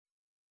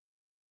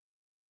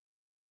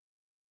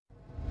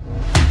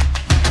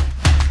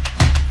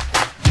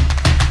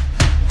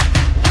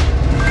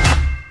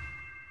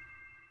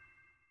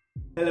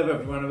Hello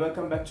everyone,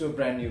 welcome back to a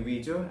brand new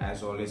video.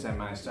 As always, I'm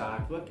Arista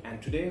Artwork, and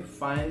today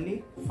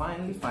finally,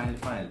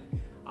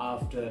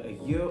 after a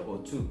year or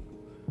two,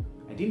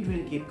 I didn't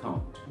really keep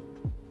count.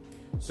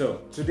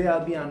 So today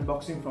I'll be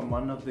unboxing from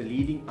one of the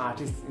leading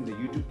artists in the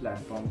YouTube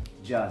platform,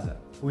 Jazza,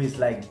 who is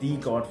like the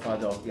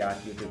godfather of the art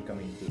YouTube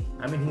community.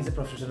 I mean, he's a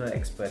professional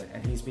expert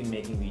and he's been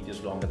making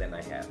videos longer than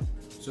I have.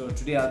 So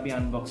today I'll be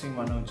unboxing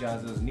one of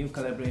Jazza's new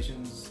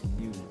collaborations.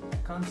 I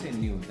can't say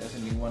new, there's a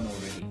new one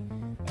already.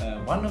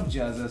 One of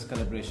Jazza's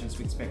collaborations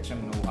with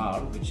Spectrum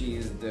Noir, which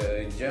is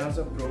the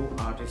Jazza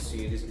Pro Artist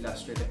Series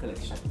Illustrator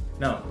Collection.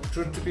 Now,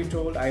 truth to be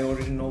told, I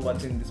already know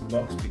what's in this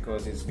box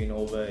because it's been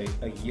over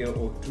a year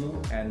or two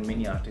and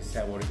many artists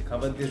have already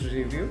covered this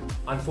review.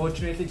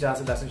 Unfortunately,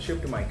 Jazza doesn't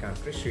ship to my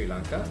country, Sri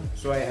Lanka,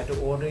 so I had to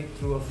order it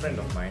through a friend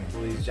of mine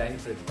who is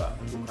Jazza,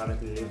 who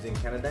currently lives in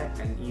Canada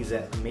and is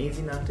an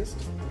amazing artist,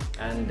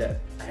 and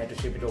I had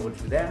to ship it over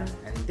to there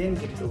and then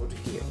get it over to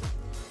here.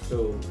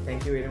 So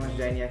thank you very much,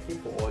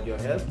 Jazza, for all your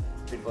help.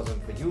 If it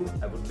wasn't for you,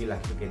 I would be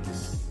lucky to get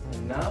this.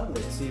 And now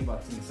let's see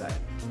what's inside.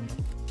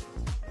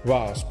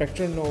 Wow,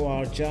 Spectrum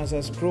Noir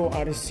Jazza's Pro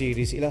Artist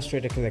Series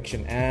Illustrator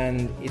Collection,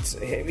 and it's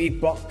a heavy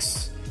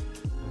box.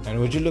 And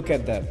would you look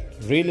at that?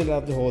 Really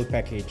love the whole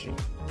packaging.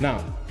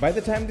 Now, by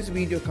the time this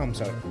video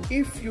comes out,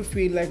 if you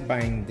feel like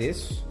buying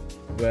this,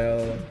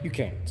 well, you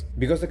can't.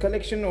 Because the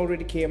collection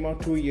already came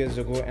out 2 years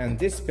ago and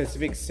this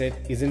specific set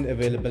isn't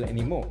available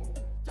anymore.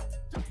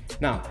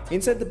 Now,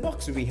 inside the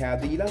box we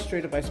have the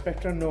Illustrator by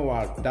Spectrum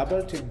Noir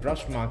double tip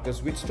brush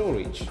markers with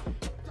storage.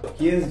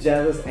 Here's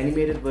Jazza's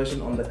animated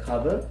version on the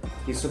cover.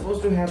 He's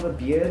supposed to have a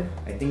beard.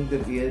 I think the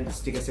beard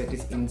sticker set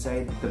is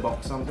inside the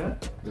box somewhere,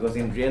 because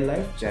in real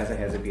life Jazza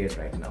has a beard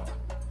right now.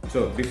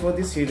 So before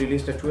this he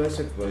released a 12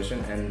 set version,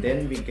 and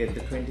then we get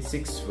the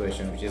 26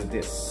 version, which is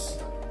this.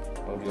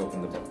 How do you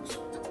open the box?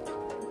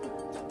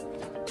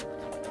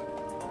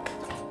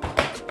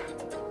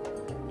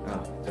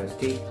 Ah, there's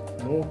tape.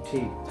 More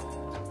tape.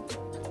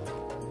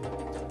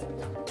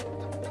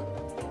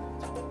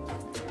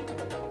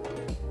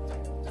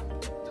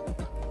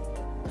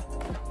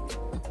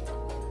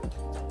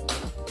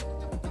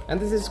 And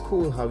this is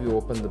cool how you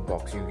open the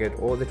box. You get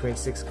all the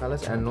 26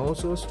 colors and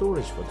also a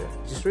storage for them,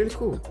 which is really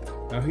cool.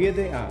 Now here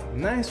they are,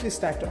 nicely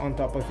stacked on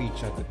top of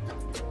each other.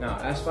 Now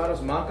as far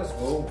as markers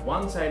go,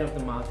 one side of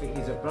the marker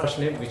is a brush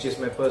nib, which is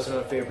my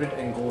personal favorite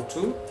and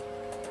go-to.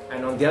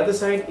 And on the other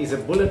side is a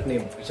bullet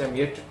nib, which I'm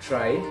yet to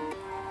try.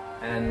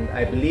 And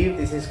I believe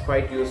this is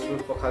quite useful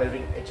for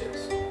coloring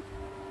edges.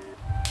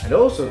 And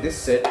also this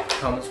set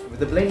comes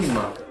with a blending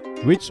marker,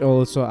 which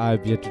also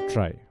I've yet to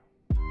try.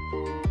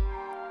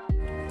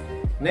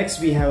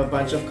 Next we have a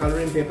bunch of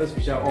coloring papers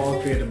which are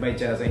all created by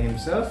Jazza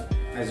himself.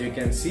 As you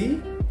can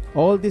see,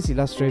 all these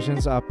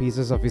illustrations are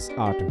pieces of his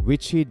art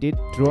which he did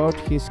throughout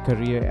his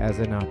career as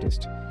an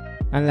artist.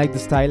 And like the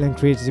style and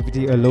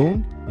creativity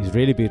alone is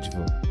really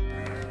beautiful.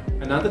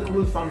 Another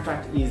cool fun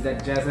fact is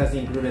that Jazza has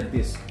included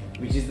this,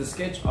 which is the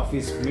sketch of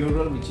his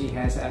mural which he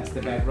has as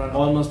the background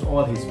almost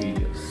all his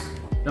videos.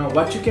 Now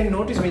what you can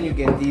notice when you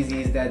get these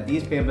is that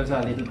these papers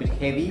are a little bit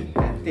heavy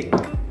and thick,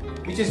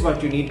 which is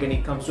what you need when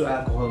it comes to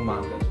alcohol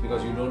markers,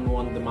 because you don't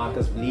want the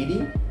markers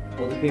bleeding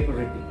or the paper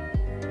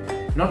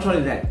ripping. Not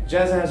only that,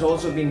 Jazza has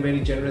also been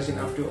very generous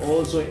enough to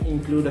also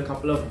include a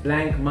couple of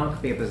blank mark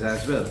papers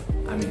as well.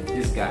 I mean,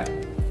 this guy,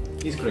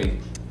 he's crazy.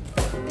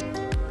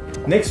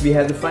 Next we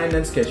have the fine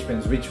line sketch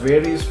pens, which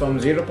varies from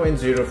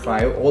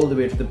 0.05 all the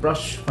way to the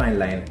brush fine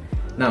line.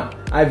 Now,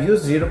 I've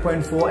used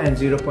 0.4 and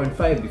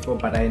 0.5 before,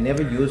 but I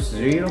never used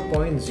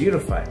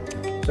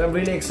 0.05. So I'm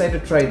really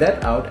excited to try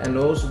that out, and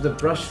also the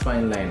brush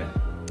fine liner.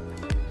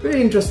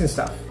 Very interesting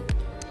stuff.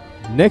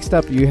 Next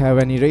up you have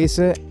an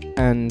eraser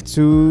and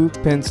two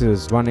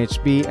pencils, one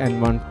HB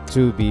and one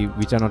 2B,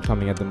 which are not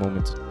coming at the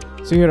moment.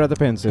 So here are the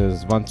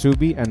pencils, one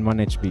 2B and one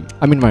HB.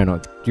 I mean, why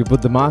not? You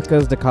put the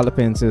markers, the color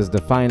pencils, the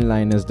fine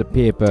liners, the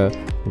paper.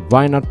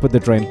 Why not put the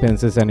drawing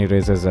pencils and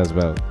erasers as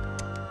well?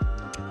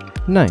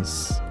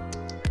 Nice.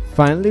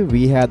 Finally,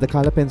 we have the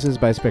color pencils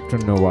by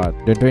Spectrum Noir,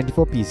 the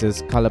 24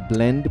 pieces color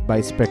blend by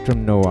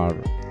Spectrum Noir.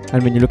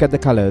 And when you look at the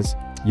colors,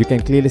 you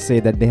can clearly say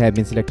that they have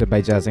been selected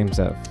by Jazza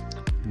himself.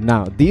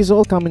 Now, these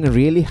all come in a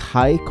really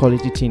high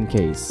quality tin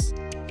case.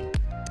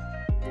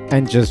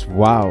 And just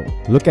wow,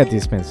 look at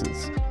these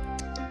pencils.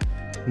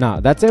 Now,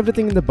 that's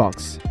everything in the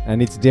box,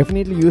 and it's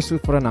definitely useful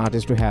for an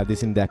artist to have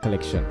this in their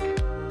collection.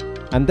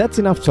 And that's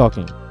enough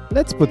talking.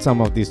 Let's put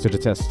some of these to the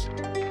test.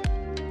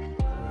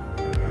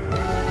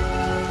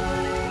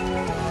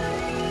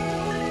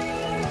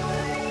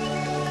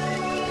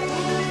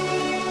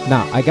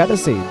 Now, I gotta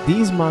say,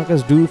 these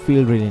markers do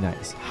feel really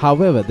nice.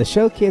 However, the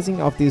shell casing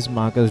of these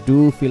markers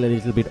do feel a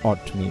little bit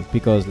odd to me,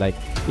 because like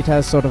it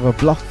has sort of a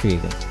block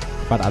feeling.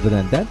 But other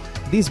than that,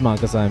 these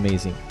markers are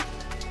amazing.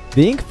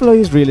 The ink flow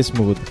is really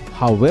smooth.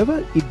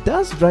 However, it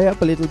does dry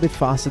up a little bit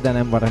faster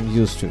than what I'm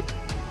used to.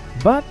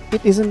 But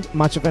it isn't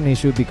much of an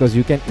issue because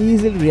you can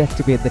easily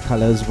reactivate the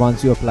colors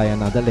once you apply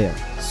another layer.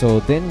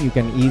 So then you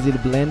can easily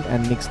blend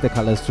and mix the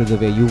colors to the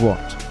way you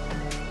want.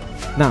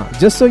 Now,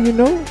 just so you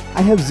know,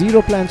 I have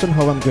zero plans on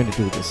how I'm going to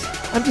do this.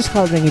 I'm just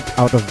coloring it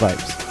out of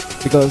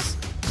vibes, because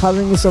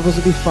coloring is supposed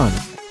to be fun.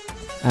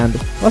 And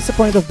what's the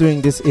point of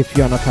doing this if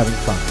you're not having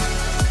fun?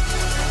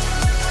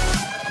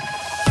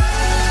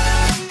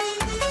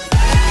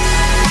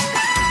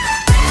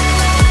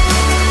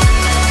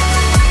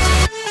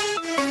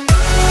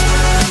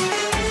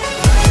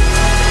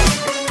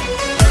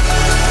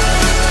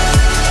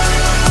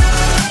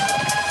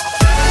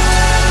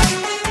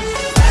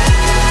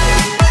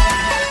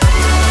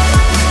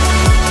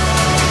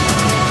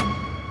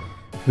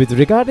 With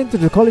regarding to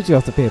the quality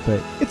of the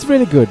paper, it's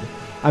really good.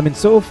 I mean,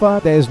 so far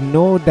there is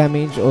no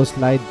damage or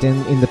slight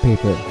dent in the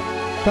paper.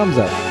 Thumbs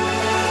up.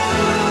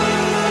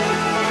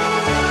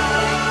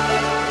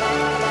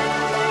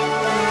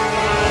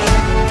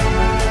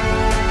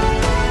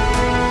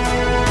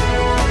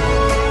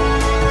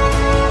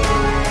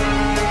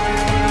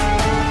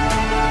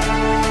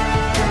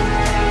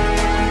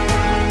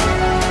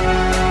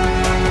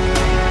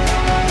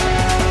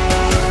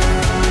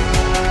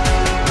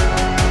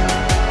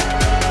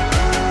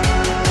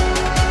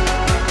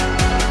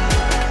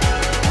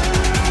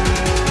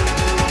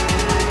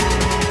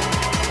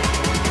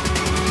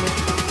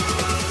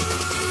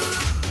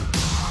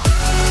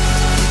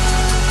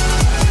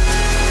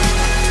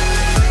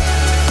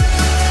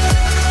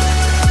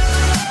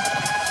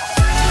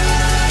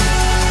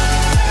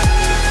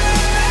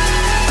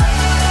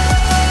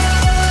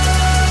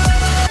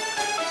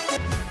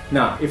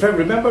 Now, if I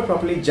remember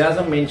properly,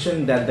 Jazza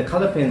mentioned that the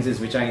color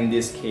pencils, which are in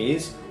this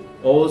case,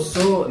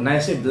 also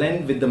nicely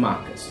blend with the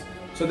markers.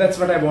 So that's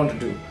what I want to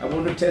do. I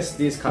want to test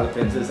these color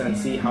pencils and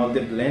see how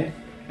they blend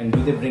and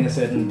do they bring a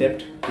certain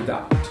depth to the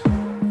art.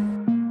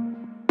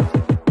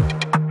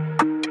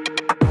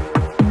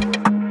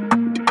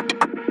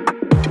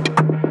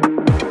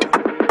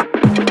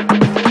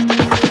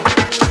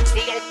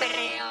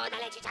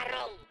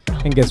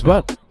 And guess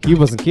what? He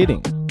wasn't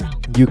kidding.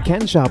 You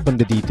can sharpen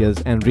the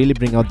details and really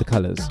bring out the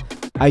colors.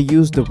 I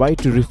used the white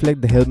to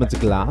reflect the helmet's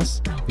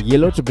glass, the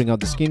yellow to bring out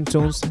the skin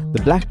tones,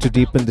 the black to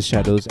deepen the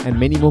shadows, and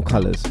many more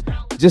colors.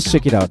 Just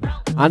check it out.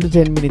 Under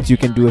 10 minutes you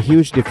can do a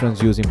huge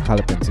difference using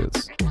color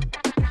pencils.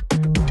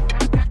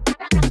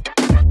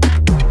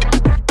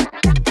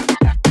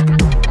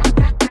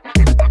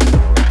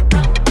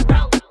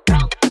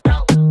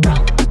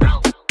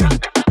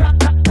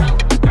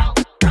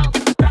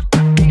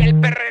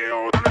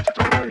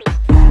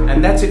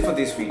 And that's it for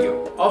this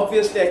video.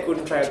 Obviously I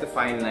couldn't try out the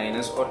fine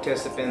liners or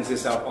test the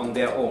pencils out on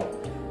their own.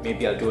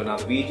 Maybe I'll do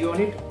another video on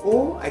it,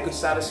 or I could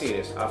start a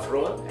series. After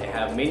all, I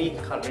have many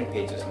coloring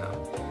pages now.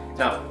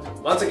 Now,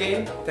 once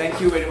again, thank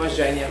you very much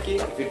Jainiaki.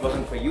 If it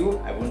wasn't for you,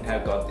 I wouldn't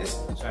have got this.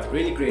 So I'm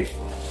really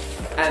grateful.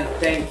 And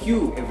thank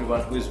you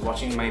everyone who is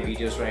watching my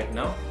videos right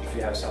now. If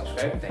you have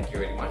subscribed, thank you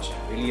very much.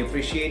 I really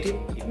appreciate it.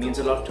 It means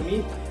a lot to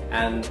me.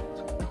 And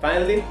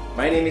finally,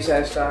 my name is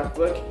Arista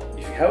Artwork.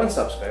 If you haven't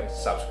subscribed,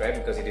 subscribe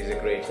because it is a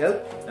great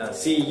help. And I'll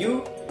see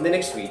you in the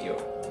next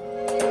video.